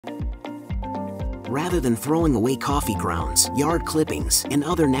Rather than throwing away coffee grounds, yard clippings, and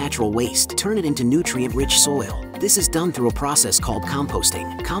other natural waste, turn it into nutrient-rich soil. This is done through a process called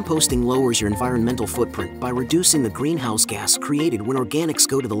composting. Composting lowers your environmental footprint by reducing the greenhouse gas created when organics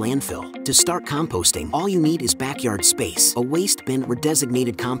go to the landfill. To start composting, all you need is backyard space, a waste bin or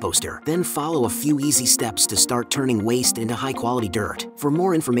designated composter. Then follow a few easy steps to start turning waste into high-quality dirt. For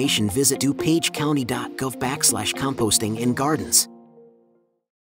more information, visit DuPageCounty.gov/composting and gardens.